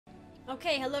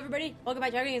Okay, hello everybody. Welcome back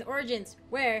to Dragon Age Origins,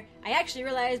 where I actually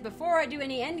realized before I do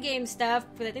any endgame stuff,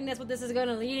 because I think that's what this is going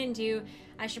to lead into,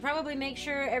 I should probably make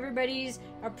sure everybody's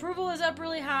approval is up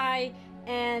really high,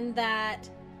 and that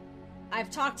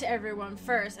I've talked to everyone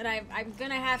first, and I'm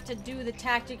going to have to do the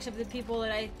tactics of the people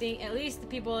that I think, at least the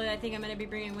people that I think I'm going to be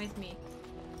bringing with me.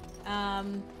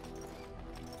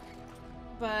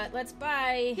 But let's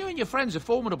buy... You and your friends are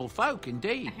formidable folk,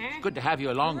 indeed. It's good to have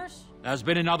you along. There's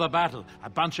been another battle.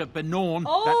 A bunch of Benorn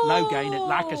that Logain at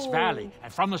Lacus Valley.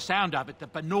 And from the sound of it, the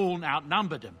Benorn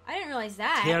outnumbered them. I didn't realize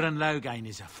that. Kieran Logain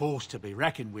is a force to be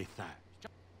reckoned with, though.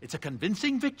 It's a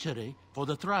convincing victory for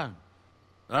the throne.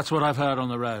 That's what I've heard on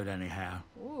the road, anyhow.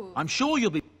 Ooh. I'm sure you'll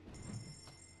be...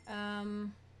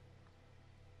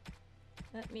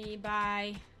 Let me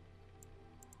buy...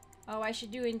 Oh, I should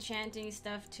do enchanting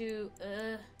stuff, too.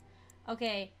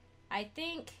 Okay, I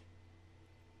think...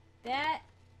 that...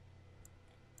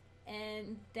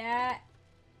 and that...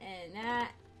 and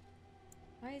that...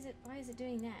 Why is it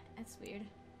doing that? That's weird.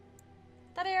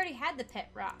 I thought I already had the pet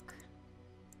rock.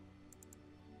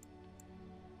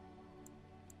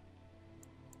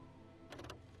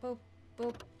 Boop,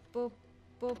 boop, boop,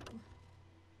 boop.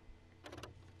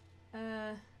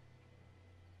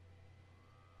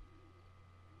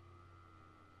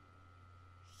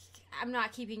 I'm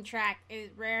not keeping track. Is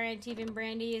rare antiven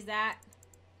brandy, is that?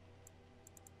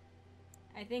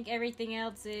 I think everything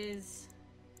else is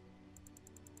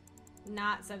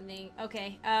not something.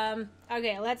 Okay.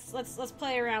 Okay, let's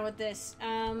play around with this.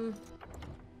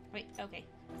 Wait, okay.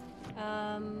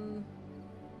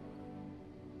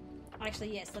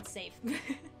 Actually, yes, let's save.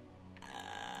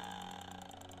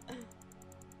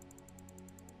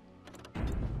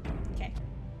 Okay.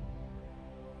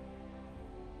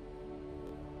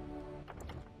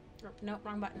 Nope,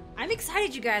 wrong button. I'm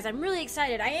excited, you guys. I'm really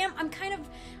excited. I'm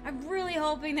really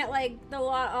hoping that, like, a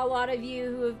lot of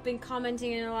you who have been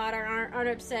commenting and a lot aren't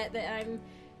upset that I'm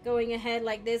going ahead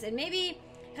like this. And maybe,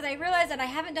 because I realized that I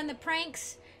haven't done the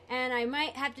pranks, and I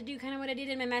might have to do kind of what I did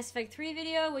in my Mass Effect 3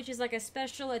 video, which is like a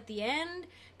special at the end,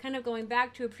 kind of going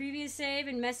back to a previous save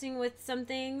and messing with some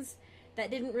things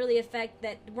that didn't really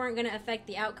weren't going to affect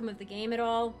the outcome of the game at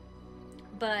all,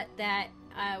 but that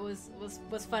was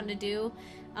fun to do.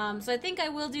 So I think I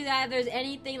will do that. If there's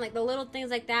anything, like the little things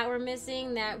like that we're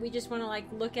missing that we just want to like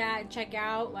look at and check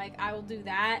out, like I will do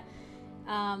that.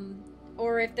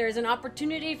 Or if there's an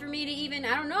opportunity for me to even,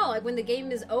 I don't know, like when the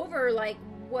game is over, like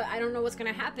I don't know what's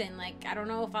gonna happen. Like I don't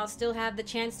know if I'll still have the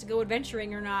chance to go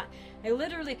adventuring or not.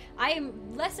 I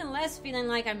am less and less feeling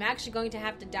like I'm actually going to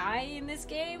have to die in this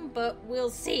game, but we'll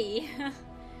see.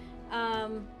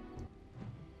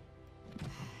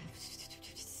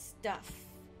 Stuff.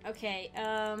 Okay,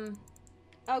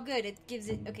 oh good, it gives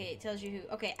it, okay, it tells you who.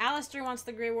 Okay, Alistair wants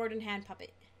the Grey Warden hand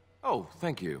puppet. Oh,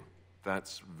 thank you.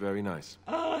 That's very nice.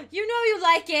 Oh, you know you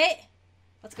like it!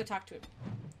 Let's go talk to him.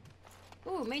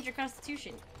 Ooh, major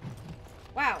constitution.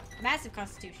 Wow, massive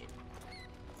constitution.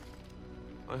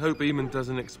 I hope Eamon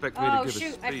doesn't expect me to give a speech. Oh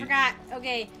shoot, I forgot.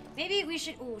 Okay, maybe we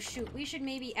should, oh shoot, we should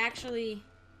maybe actually,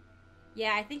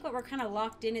 yeah, I think we're kind of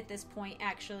locked in at this point,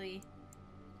 actually.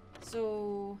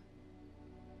 So...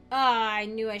 I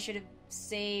knew I should have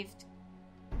saved.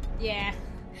 Yeah.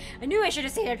 I knew I should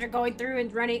have saved after going through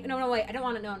and running. No, wait. I don't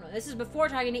want to. No. This is before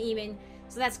talking to Eamon,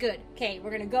 so that's good. Okay, we're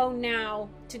going to go now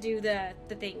to do the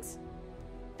things.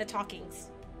 The talkings.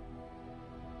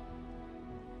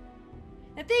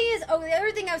 The thing is, oh, the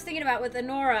other thing I was thinking about with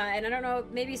Honora, and I don't know,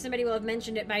 maybe somebody will have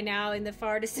mentioned it by now in the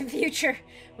far distant future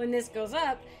when this goes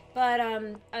up, but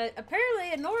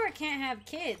apparently Honora can't have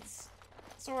kids.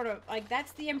 Sort of. Like,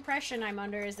 that's the impression I'm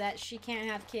under, is that she can't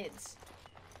have kids.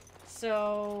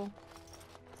 So,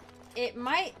 it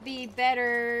might be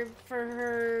better for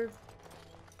her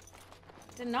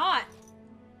to not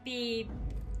be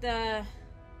the...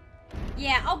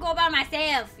 Yeah, I'll go by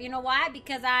myself. You know why?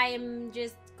 Because I am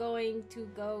just going to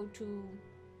go to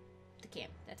the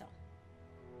camp. That's all.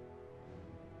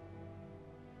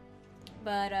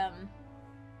 But,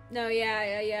 no,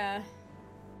 yeah.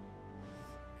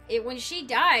 When she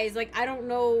dies, like, I don't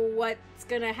know what's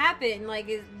gonna happen. Like,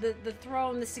 is the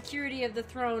throne, the security of the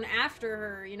throne after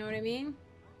her, you know what I mean?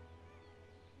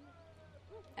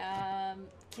 I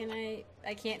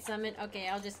can't summon? Okay,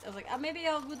 I was like, oh, maybe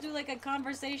we'll do, like, a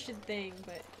conversation thing,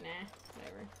 but nah,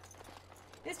 whatever.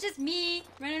 It's just me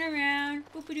running around,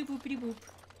 boopity boopity boop.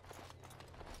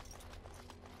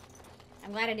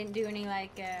 I'm glad I didn't do any,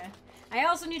 like, I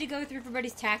also need to go through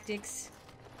everybody's tactics.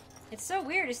 It's so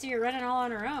weird to see her running all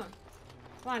on her own.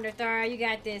 Come on, Darthara, you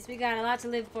got this. We got a lot to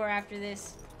live for after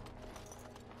this.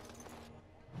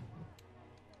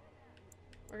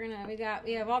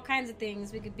 We have all kinds of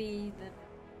things. We could be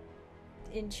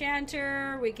the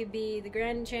enchanter, we could be the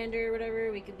grand enchanter,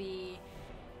 whatever. We could be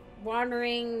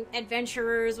wandering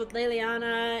adventurers with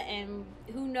Liliana, and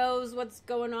who knows what's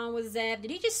going on with Zeb.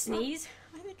 Did he just sneeze?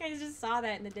 I think I just saw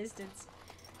that in the distance.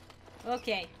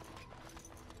 Okay.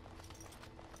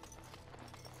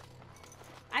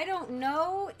 I don't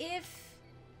know if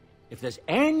there's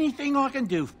anything I can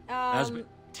do,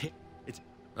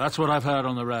 that's what I've heard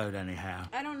on the road, anyhow.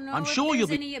 I don't know. I'm sure you'll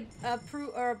be any a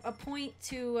point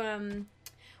to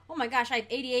Oh my gosh, I have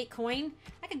 88 coin.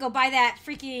 I could go buy that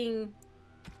freaking.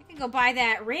 I could go buy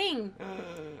that ring.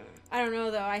 I don't know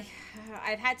though. I've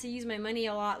had to use my money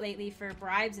a lot lately for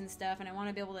bribes and stuff, and I want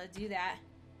to be able to do that.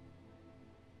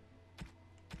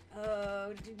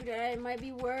 Oh, it might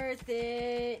be worth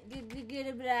it.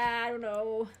 I don't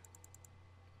know.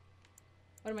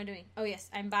 What am I doing? Oh yes,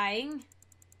 I'm buying.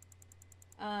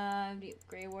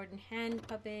 Grey Warden hand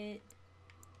puppet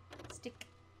stick.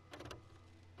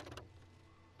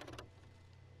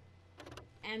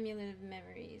 Amulet of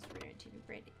Memories, rare to be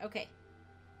brandy. Okay.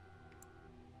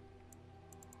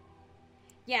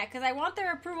 Yeah, because I want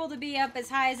their approval to be up as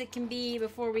high as it can be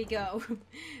before we go.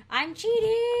 I'm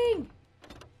cheating!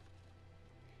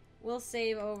 We'll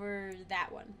save over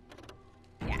that one.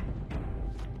 Yeah.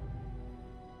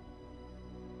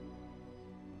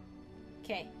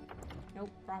 Okay. Nope,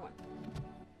 wrong one.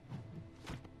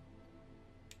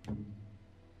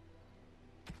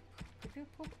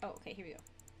 Oh, okay, here we go.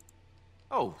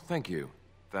 Oh, thank you.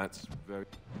 That's very...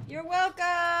 You're welcome!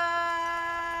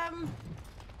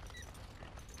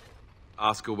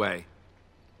 Ask away.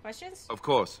 Questions? Of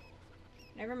course.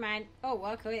 Never mind. Oh,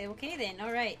 well, okay then.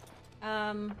 All right.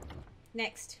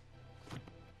 Next.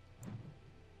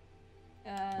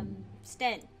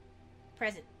 Sten.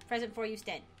 Present. Present for you,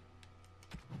 Sten.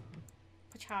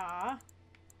 Pacha.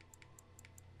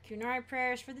 Kunari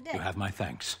prayers for the dead. You have my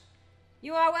thanks.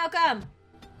 You are welcome!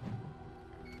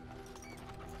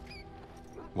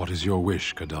 What is your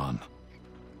wish, Kadan?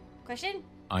 Question?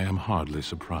 I am hardly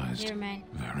surprised. Never mind.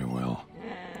 Very well.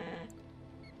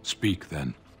 Speak,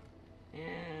 then.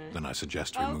 Then I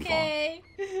suggest we move on. Okay.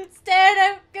 Stan,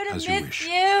 I'm gonna As you miss wish.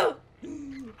 you.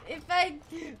 If I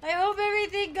hope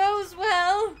everything goes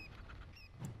well.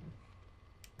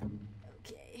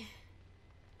 Okay.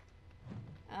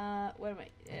 What am I?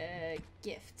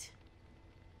 Gift.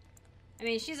 I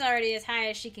mean, she's already as high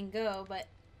as she can go, but...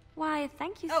 Why,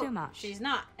 thank you so much. She's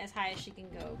not as high as she can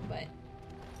go, but...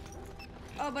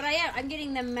 Oh, but I'm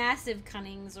getting the massive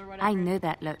cunnings or whatever. I know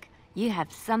that look. You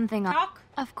have something on... Talk?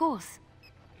 Of course.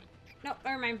 No,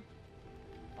 never mind.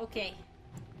 Okay.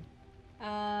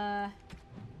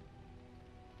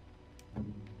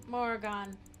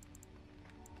 Morgan.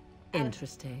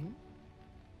 Interesting.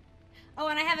 Oh,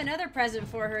 and I have another present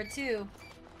for her, too.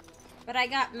 But I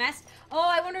got Oh,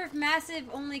 I wonder if massive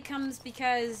only comes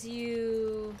because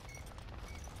you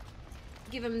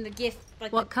give him the gift,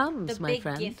 like What comes, the my big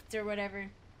friend? gift or whatever.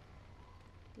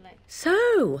 Like,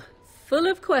 So, full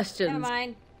of questions. never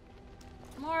mind.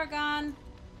 Morgan.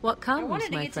 What I comes,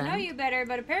 wanted to my get friend? to know you better,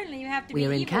 but apparently you have to be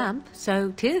We're in evil. camp,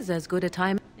 so 'tis as good a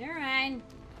time. Never mind.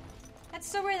 That's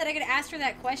so weird that I could ask her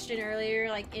that question earlier,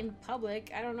 like in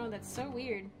public. I don't know. That's so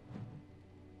weird.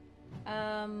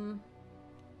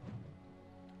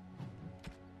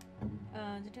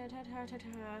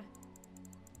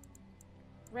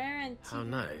 Rare and How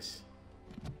nice.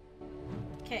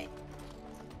 okay.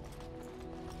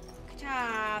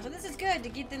 So this is good to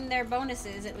get them their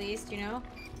bonuses at least, you know.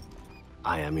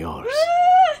 I am yours.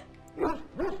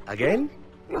 Again?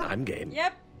 I'm game.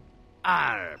 Yep.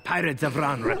 Arr, Pirates of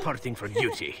Ron reporting for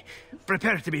duty.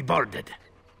 Prepare to be boarded.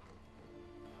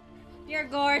 You're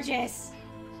gorgeous.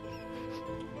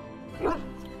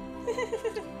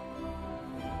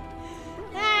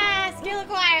 Skill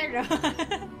acquired.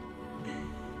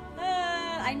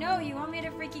 I know you want me to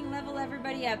freaking level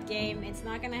everybody up, game. It's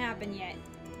not gonna happen yet.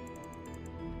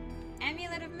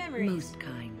 Amulet of Memories. Most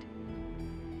kind.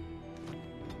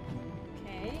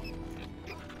 Okay.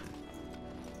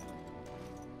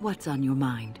 What's on your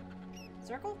mind?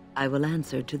 Circle? I will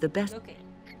answer to the best. Okay.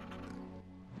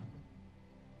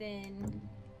 Then...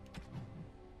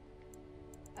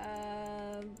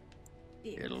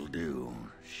 It'll do,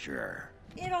 sure.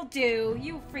 It'll do.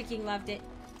 You freaking loved it.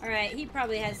 Alright, he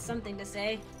probably has something to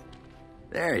say.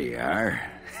 There you are.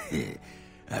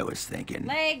 I was thinking...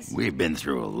 Legs. We've been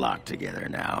through a lot together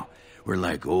now. We're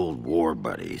like old war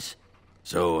buddies.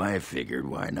 So I figured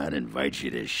why not invite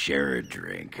you to share a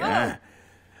drink, huh?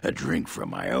 A drink from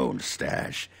my own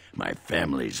stash, my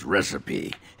family's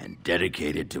recipe, and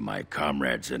dedicated to my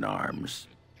comrades in arms.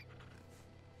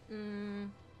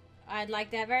 I'd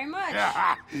like that very much.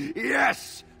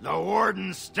 Yes! The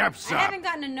warden steps I up. haven't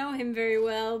gotten to know him very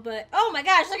well, but... Oh my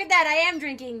gosh, look at that! I am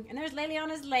drinking! And there's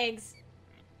Leliana's legs.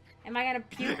 Am I gonna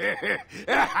puke? Oh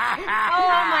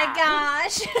my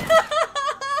gosh!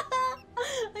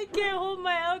 I can't hold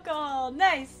my alcohol.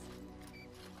 Nice!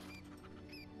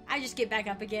 I just get back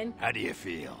up again. How do you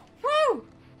feel? Woo!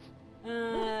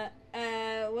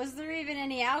 Was there even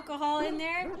any alcohol in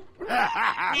there?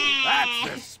 That's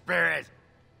the spirit.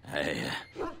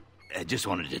 I just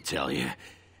wanted to tell you,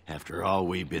 after all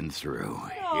we've been through,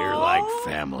 you're like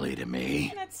family to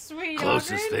me. That's sweet,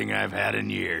 Closest Ogren. thing I've had in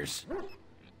years.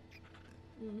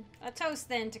 A toast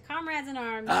then to comrades in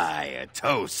arms. Aye, a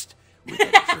toast with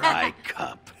a dry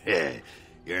cup.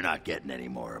 You're not getting any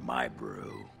more of my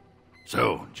brew.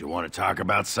 So, do you want to talk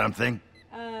about something?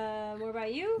 What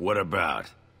about you? What about?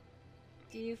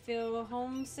 Do you feel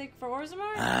homesick for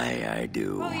Orzammar? I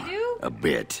do. Oh, you do? A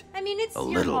bit. I mean, it's A your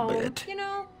little home, bit. you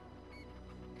know?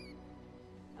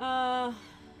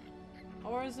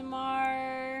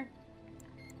 Orzammar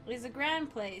is a grand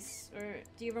place. Or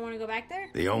do you ever want to go back there?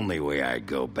 The only way I'd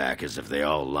go back is if they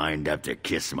all lined up to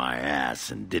kiss my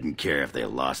ass and didn't care if they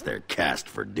lost their caste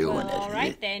for doing it. All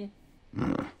right, then.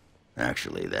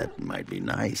 Actually, that might be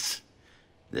nice.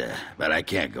 Yeah, but I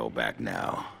can't go back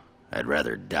now. I'd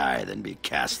rather die than be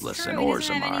castless in He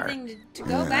doesn't have Orzammar. anything to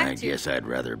go back I to. guess I'd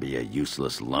rather be a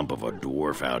useless lump of a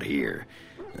dwarf out here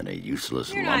than a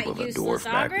useless You're lump not of a useless, dwarf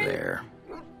back Ogren. there.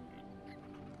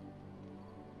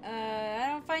 I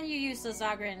don't find you useless,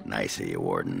 Ogren. Nice of you,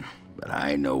 Warden, but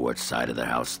I know what side of the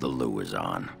house the Lou is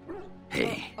on.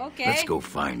 Hey, Okay. let's go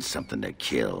find something to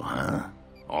kill, huh?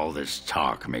 All this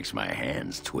talk makes my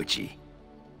hands twitchy.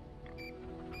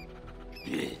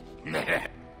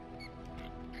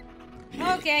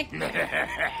 Okay.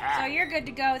 So you're good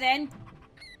to go then.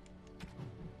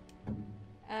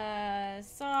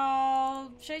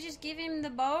 So should I just give him the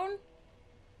bone?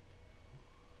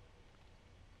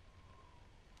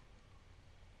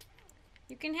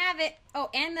 You can have it. Oh,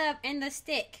 and the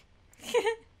stick.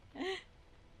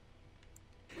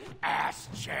 Ass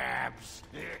chaps.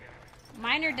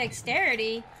 Minor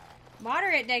dexterity,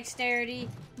 moderate dexterity,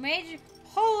 major.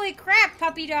 Holy crap,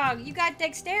 puppy dog! You got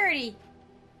dexterity.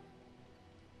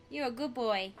 You're a good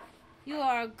boy. You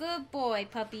are a good boy,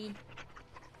 puppy.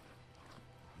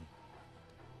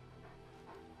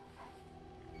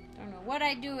 Don't know what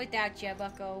I'd do without you,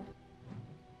 bucko.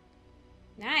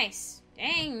 Nice.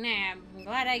 Dang, nah. I'm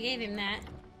glad I gave him that.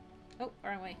 Oh,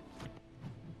 wrong way.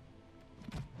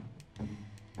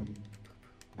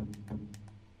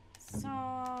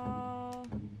 Saw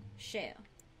shell.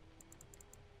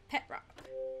 Pet rock.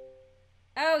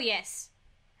 Oh, yes.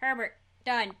 Herbert.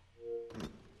 Done.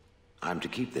 I'm to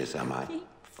keep this, am I?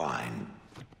 Fine.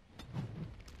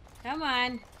 Come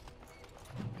on.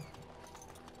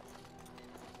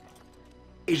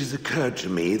 It has occurred to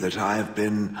me that I have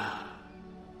been...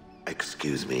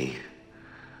 Excuse me.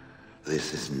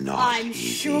 This is not I'm easy.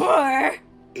 sure.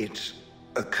 It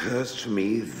occurs to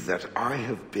me that I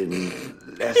have been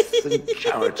less than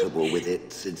charitable with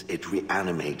it since it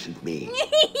reanimated me.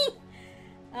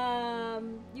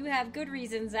 You have good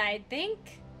reasons, I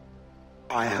think.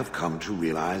 I have come to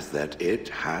realize that it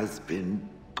has been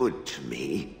good to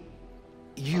me.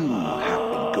 You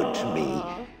have been good to me,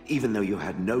 even though you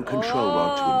had no control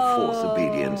rod to enforce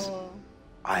obedience.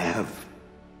 I have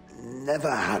never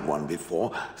had one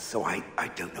before, so I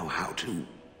don't know how to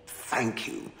thank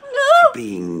you for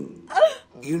being,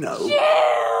 you know...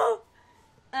 Jill!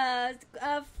 A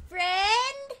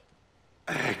friend?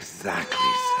 Exactly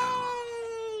so.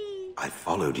 I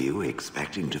followed you,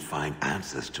 expecting to find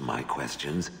answers to my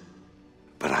questions,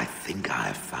 but I think I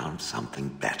have found something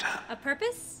better. A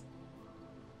purpose?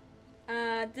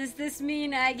 Does this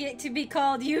mean I get to be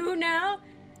called you now?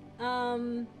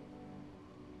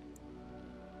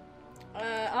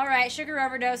 Alright, sugar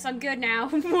overdose, I'm good now.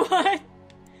 What?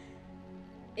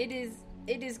 It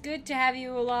is good to have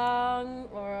you along,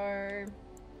 or...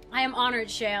 I am honored,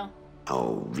 Shale.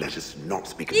 Oh, let us not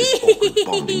speak of this awkward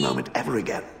bonding moment ever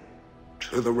again.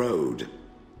 To the road.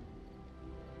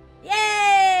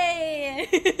 Yay!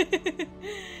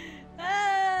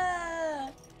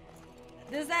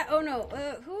 Does that? Oh no!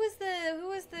 Who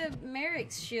was the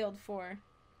Merrick's shield for?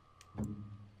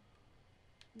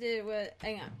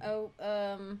 Hang on. Oh,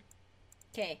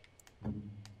 okay.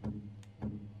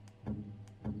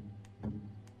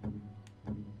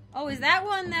 Oh, is that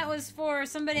one that was for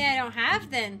somebody I don't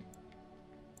have then?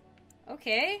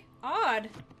 Okay, odd.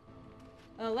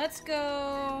 Let's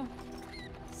go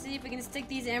see if we can stick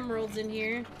these emeralds in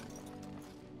here.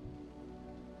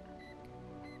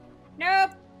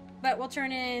 Nope, but we'll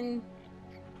turn in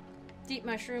Deep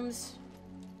mushrooms.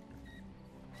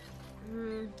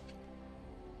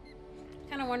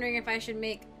 Kind of wondering if I should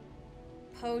make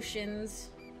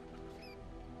potions.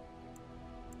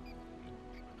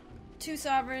 2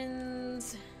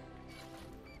 sovereigns.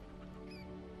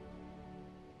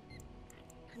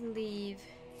 Leave.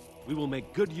 We will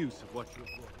make good use of what you've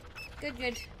brought. Good,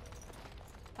 good.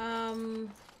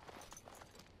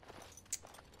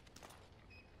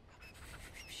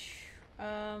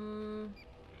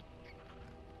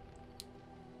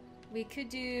 We could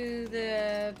do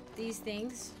these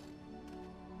things.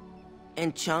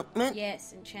 Enchantment?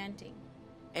 Yes, enchanting.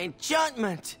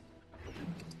 Enchantment!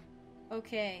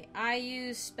 Okay, I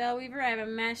use Spellweaver. I have a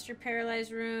Master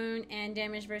Paralyze Rune and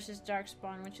damage versus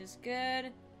Darkspawn, which is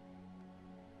good.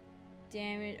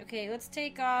 Damage. Okay, let's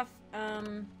take off.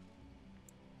 No,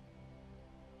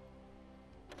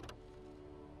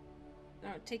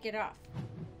 take it off.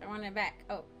 I want it back.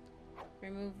 Oh,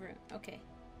 remove rune. Okay.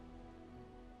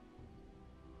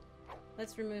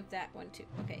 Let's remove that one too.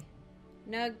 Okay.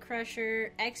 Nug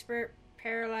Crusher, Expert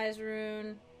Paralyze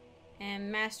Rune,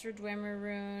 and Master Dwemer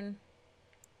Rune.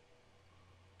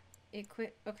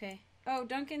 Equip. Okay. Oh,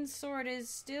 Duncan's sword is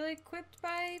still equipped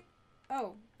by.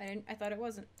 Oh, I thought it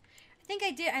wasn't. I think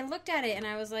I did. I looked at it and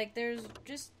I was like, there's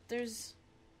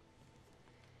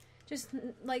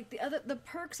like the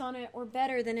perks on it were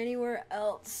better than anywhere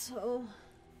else. So,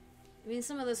 I mean,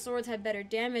 some of the swords had better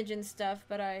damage and stuff,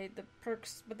 but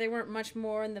but they weren't much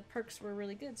more, and the perks were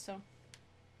really good. So,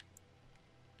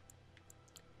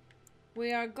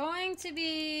 we are going to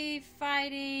be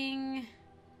fighting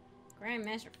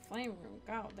Grandmaster Flame Room.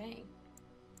 God dang.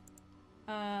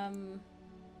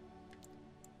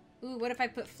 Ooh, what if I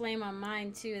put flame on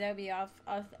mine too? That would be off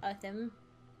them.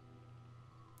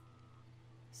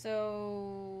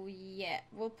 So yeah,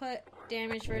 we'll put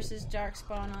damage versus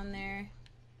Darkspawn on there,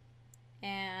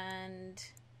 and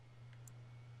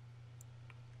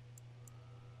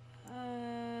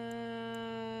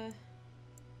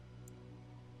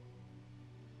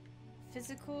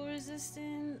physical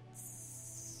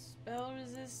resistance, spell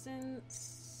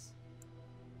resistance.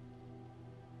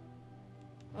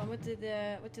 Well, what did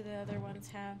the other ones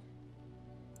have?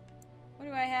 What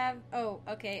do I have? Oh,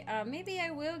 okay. Maybe I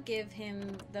will give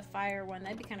him the fire one.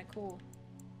 That'd be kind of cool.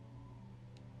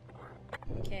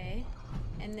 Okay.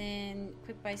 And then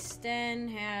Quick by Sten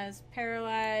has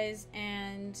Paralyze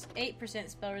and 8%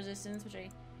 spell resistance, which I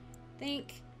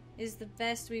think is the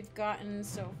best we've gotten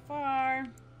so far.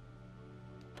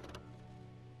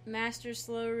 Master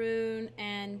Slow Rune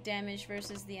and damage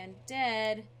versus the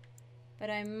undead. But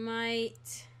I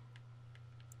might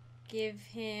give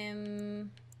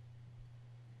him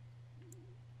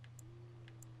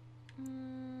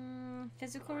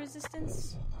physical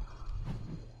resistance.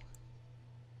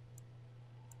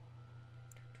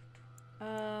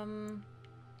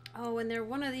 Oh, and they're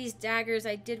one of these daggers.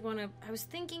 I was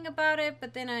thinking about it,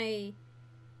 but then I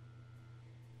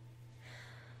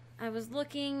was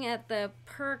looking at the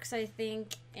perks, I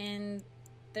think, and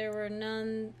there were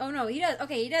none. Oh no, he does.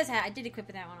 Okay, he does have. I did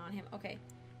equip that one on him. Okay,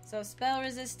 so spell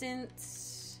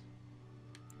resistance.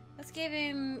 Let's give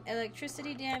him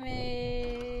electricity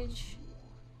damage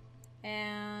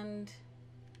and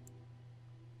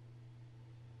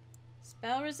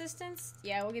spell resistance.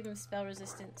 Yeah, we'll give him spell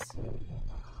resistance.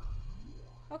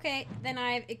 Okay, then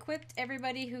I've equipped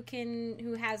everybody who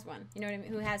has one. You know what I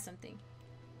mean? Who has something.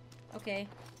 Okay.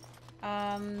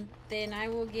 Then I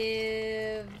will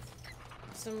give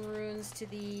some runes to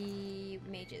the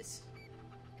mages.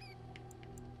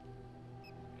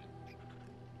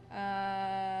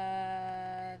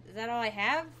 Is that all I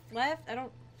have left?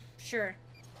 Sure.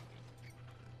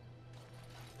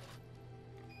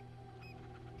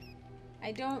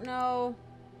 I don't know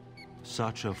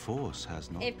such a force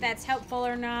has not if that's helpful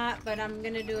or not, but I'm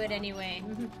gonna do it anyway.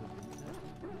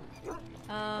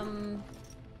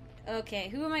 Okay,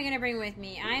 who am I gonna bring with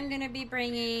me? I'm gonna be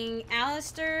bringing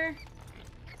Alistair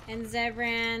and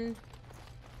Zevran.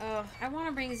 Oh, I want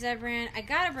to bring Zevran. I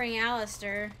gotta bring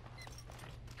Alistair.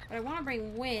 But I want to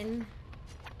bring Wynn.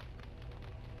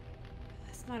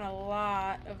 That's not a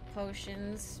lot of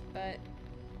potions, but...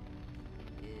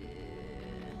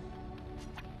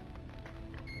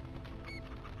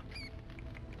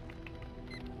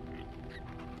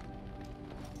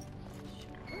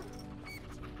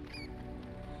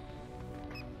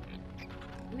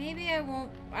 maybe I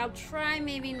won't... I'll try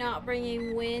maybe not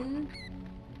bringing Wynn.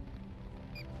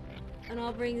 And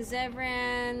I'll bring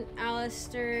Zevran,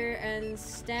 Alistair, and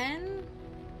Sten.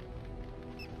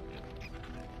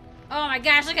 Oh my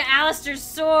gosh, look at Alistair's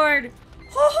sword!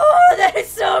 Oh, that is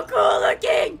so cool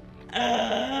looking!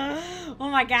 Oh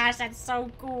my gosh, that's so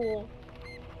cool.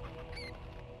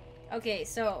 Okay,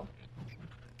 so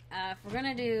if we're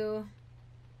gonna do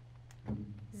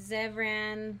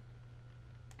Zevran,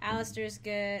 Alistair's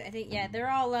good. I think, yeah, they're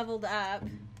all leveled up.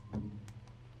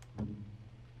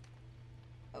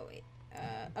 Oh wait,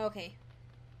 okay.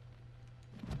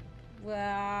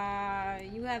 Well,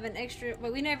 you have an extra,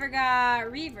 but we never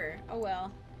got Reaver. Oh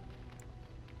well.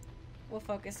 We'll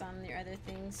focus on the other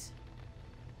things.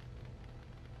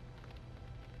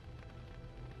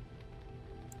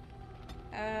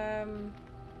 I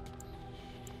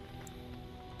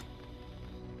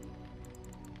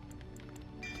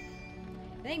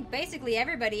think basically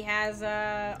everybody has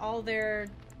all their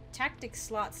tactics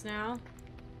slots now.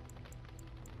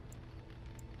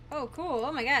 Oh, cool.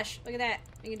 Oh my gosh. Look at that.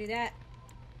 We can do that.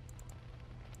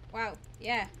 Wow.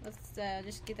 Yeah. Let's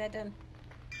just get that done.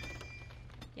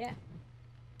 Yeah.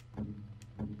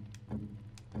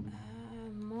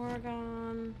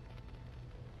 Morgan.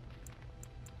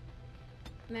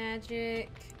 Magic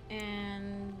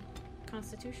and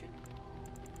Constitution.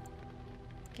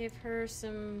 Give her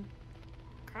some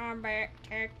combat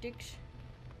tactics.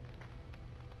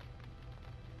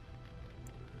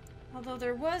 Although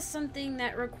there was something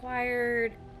that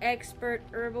required expert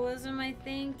herbalism, I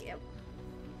think.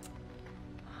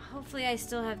 Hopefully I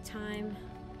still have time.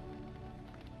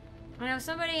 I know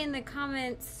somebody in the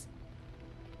comments,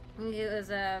 I think it was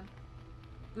I'm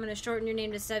gonna shorten your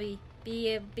name to Subby.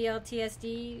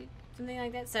 BLTSD, something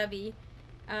like that. Subby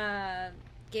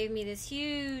gave me this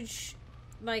huge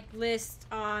like list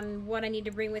on what I need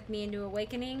to bring with me into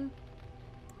Awakening,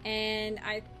 and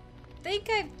I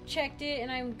think I've checked it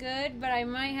and I'm good, but I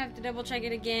might have to double check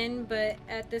it again. But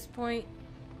at this point,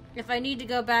 if I need to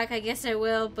go back, I guess I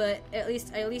will, but at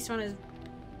least want to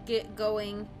get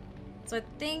going. So I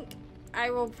think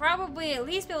I will probably at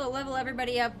least be able to level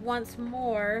everybody up once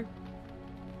more.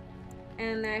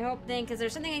 And I hope then, because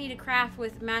there's something I need to craft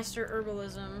with Master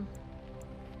Herbalism.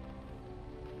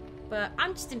 But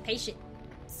I'm just impatient.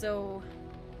 So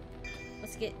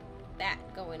let's get that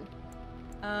going.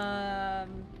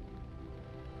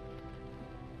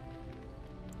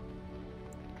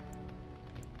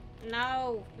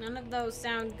 No, none of those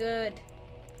sound good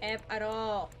at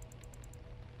all.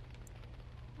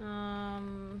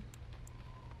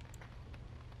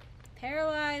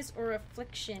 Paralyze or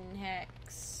affliction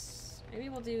hex. Maybe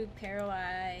we'll do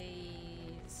paralyze.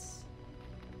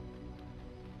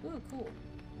 Ooh, cool.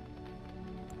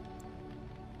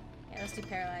 Yeah, let's do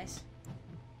paralyze.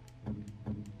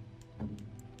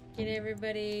 Get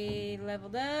everybody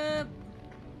leveled up.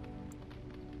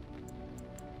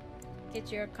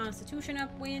 Get your constitution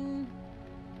up, win.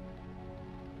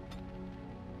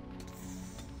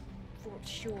 For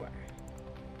sure.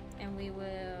 And we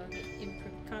will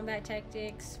improve combat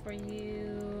tactics for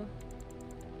you.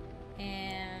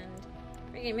 And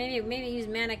maybe use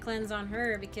mana cleanse on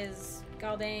her, because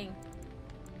god dang,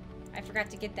 I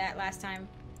forgot to get that last time.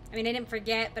 I mean, I didn't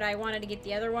forget, but I wanted to get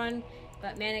the other one.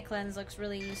 But mana cleanse looks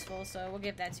really useful, so we'll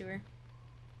give that to her.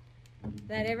 Is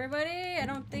that everybody? I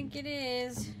don't think it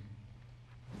is.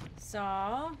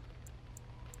 Saw,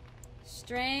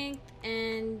 strength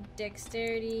and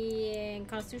dexterity and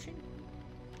constitution.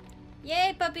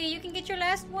 Yay, puppy! You can get your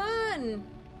last one.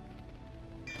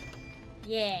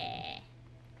 Yeah.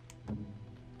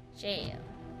 Jail.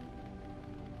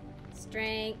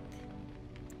 Strength.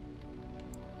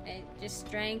 Just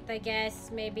strength, I guess,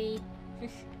 maybe.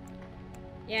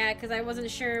 Yeah, because I wasn't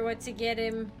sure what to get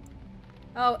him.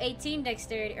 Oh, 18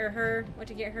 dexterity, or her. What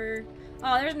to get her.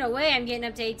 Oh, there's no way I'm getting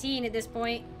up to 18 at this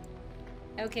point.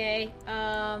 Okay,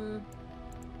 I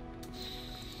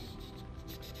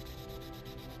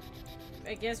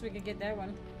guess we could get that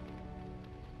one.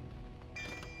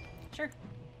 Sure.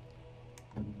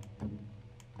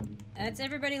 That's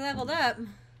everybody leveled up.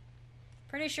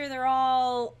 Pretty sure they're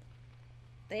all...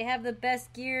 They have the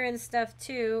best gear and stuff,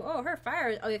 too. Oh, her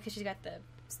fire... Oh, yeah, because she's got the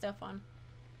stuff on.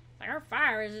 Like, her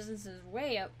fire resistance is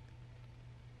way up.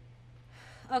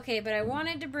 Okay, but I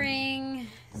wanted to bring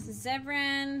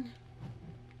Zevran.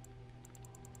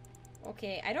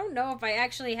 Okay, I don't know if I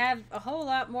actually have a whole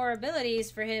lot more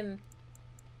abilities for him.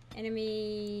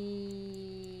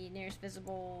 Enemy... Nearest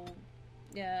visible...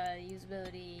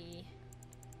 usability...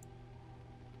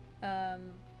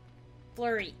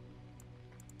 Flurry.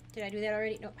 Did I do that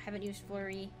already? Nope, haven't used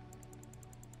Flurry.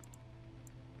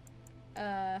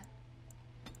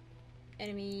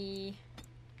 Enemy...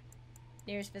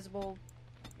 Nearest visible...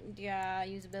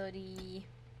 usability...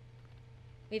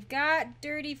 We've got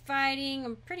Dirty Fighting,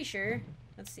 I'm pretty sure.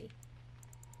 Let's see.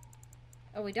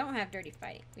 Oh, we don't have Dirty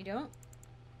Fighting. We don't?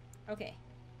 Okay.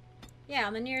 Yeah,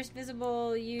 on the nearest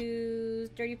visible, use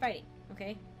dirty fighting.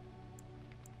 Okay.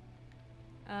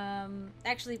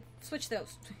 Actually, switch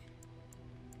those.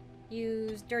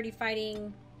 Use dirty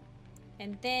fighting,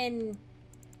 and then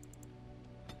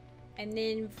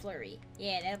flurry.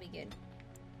 Yeah, that'll be good.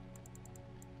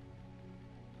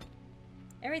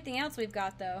 Everything else we've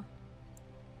got, though.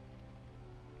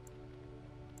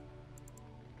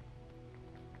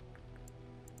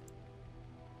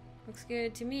 Looks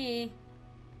good to me.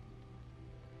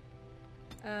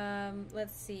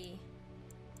 Let's see.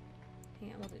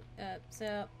 Hang on, we'll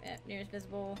do, nearest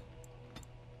visible.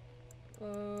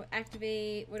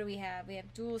 Activate, what do we have? We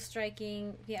have dual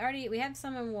striking. We have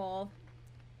summon wolf.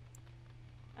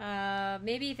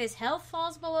 Maybe if his health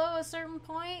falls below a certain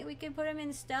point, we can put him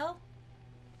in stealth.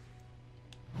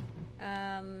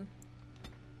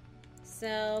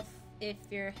 Self, if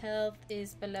your health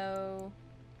is below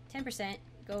 10%,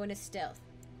 go into stealth.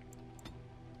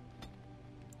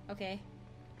 Okay.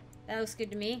 That looks good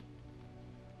to me.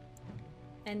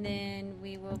 And then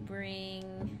we will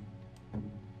bring...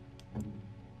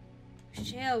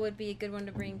 Shale would be a good one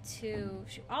to bring too.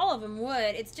 All of them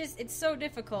would. It's just, it's so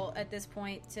difficult at this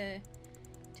point to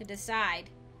decide.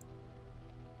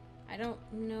 I don't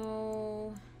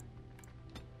know...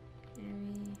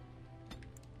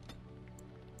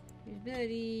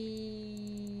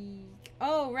 Ability.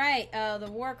 Oh, right. The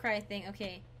war cry thing.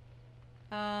 Okay.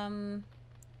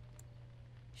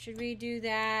 Should we do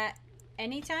that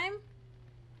anytime?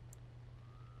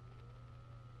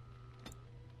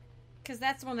 Because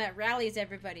that's the one that rallies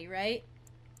everybody, right?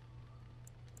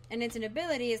 And it's an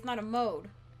ability, it's not a mode.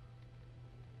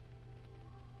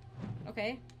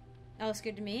 Okay. That looks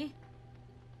good to me.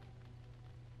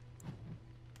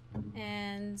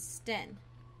 And Sten.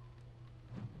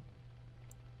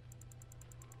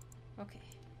 Okay.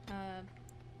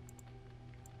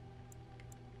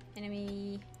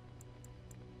 Enemy.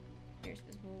 Here's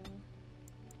visible.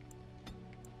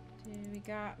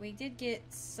 We did get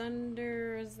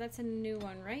Sunders. That's a new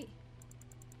one, right?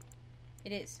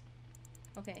 It is.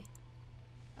 Okay.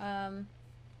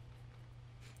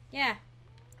 Yeah.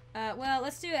 Well,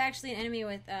 let's do actually an enemy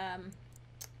with,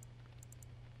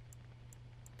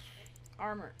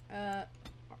 armor.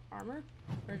 Armor?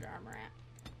 Where's armor at?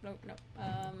 Nope.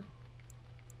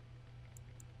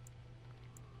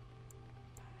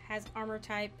 Has armor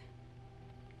type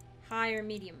high or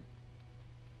medium?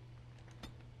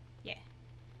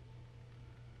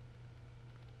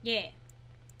 Yeah.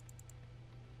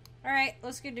 Alright,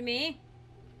 looks good to me.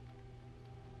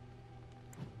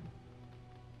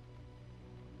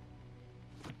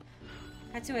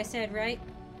 That's who I said, right?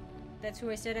 That's who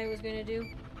I said I was gonna do.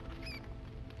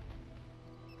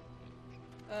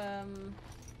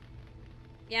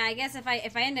 Yeah, I guess if I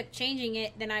end up changing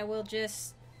it, then I will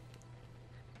just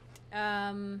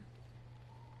have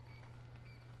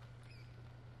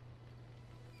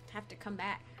to come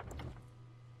back.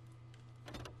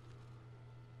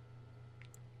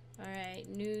 Alright,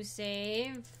 new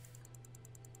save.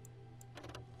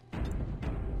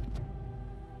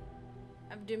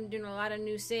 I've been doing a lot of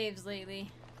new saves lately.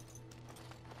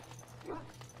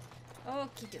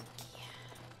 Okie dokie.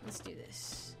 Let's do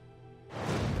this.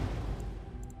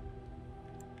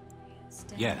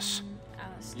 Stem, Yes.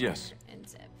 Alistair, Yes. and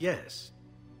Zeb. Yes.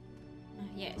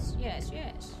 Yes.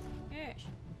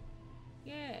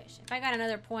 If I got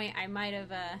another point, I might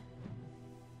have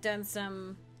done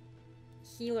some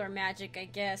healer magic, I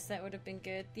guess. That would have been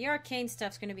good. The arcane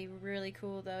stuff's going to be really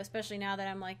cool, though, especially now that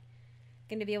I'm, like,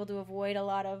 going to be able to avoid a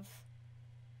lot of...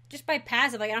 Just by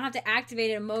passive. Like, I don't have to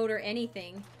activate a mode or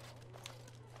anything.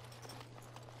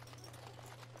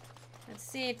 Let's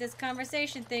see if this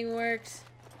conversation thing works.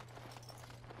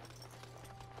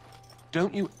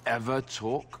 Don't you ever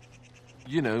talk?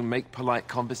 You know, make polite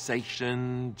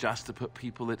conversation just to put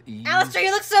people at ease. Alistair,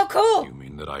 you look so cool! You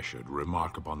mean that I should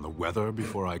remark upon the weather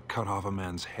before I cut off a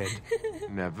man's head?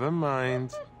 Never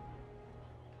mind.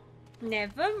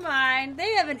 Never mind.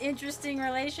 They have an interesting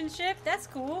relationship. That's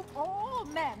cool. All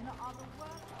men are the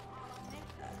work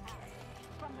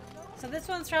of So this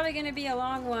one's probably going to be a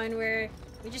long one where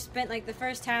we just spent like the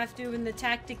first half doing the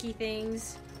tacticy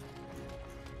things.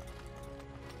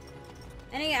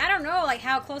 And I don't know like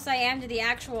how close I am to the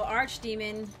actual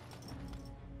archdemon.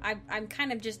 I'm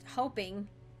kind of just hoping,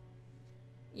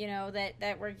 you know,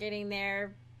 that we're getting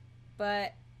there,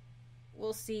 but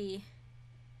we'll see.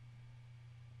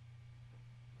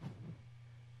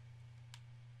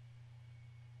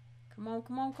 Come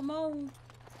on.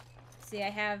 See, I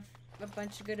have a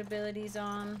bunch of good abilities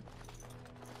on.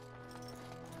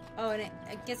 Oh, and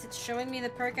I guess it's showing me the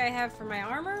perk I have for my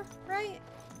armor, right?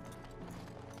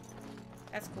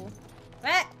 That's cool.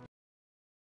 What?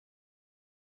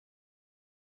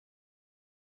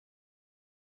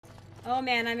 Oh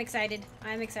man, I'm excited.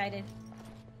 I'm excited.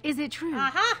 Is it true?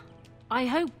 Aha! I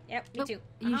hope. Yep, me too.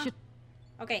 You should.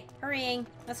 Okay, hurrying.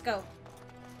 Let's go.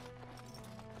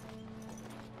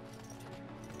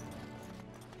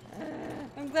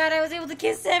 I'm glad I was able to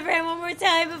kiss Severin one more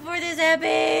time before this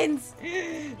happens.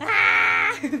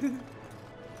 Ah!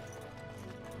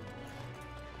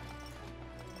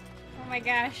 Oh my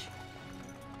gosh.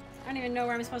 I don't even know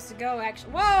where I'm supposed to go,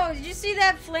 actually. Whoa, did you see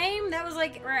that flame? That was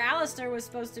like where Alistair was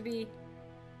supposed to be.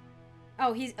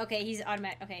 Oh, he's okay. He's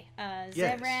automatic. Okay,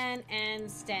 Yes. Zebran and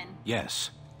Sten. Yes.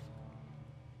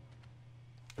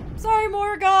 Sorry,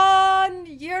 Morgan.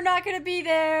 You're not gonna be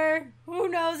there. Who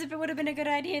knows if it would have been a good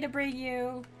idea to bring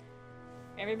you?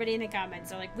 Everybody in the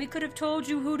comments are like, we could have told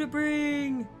you who to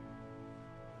bring.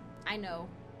 I know,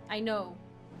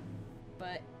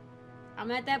 but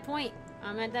I'm at that point.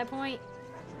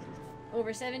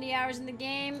 Over 70 hours in the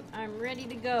game. I'm ready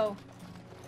to go.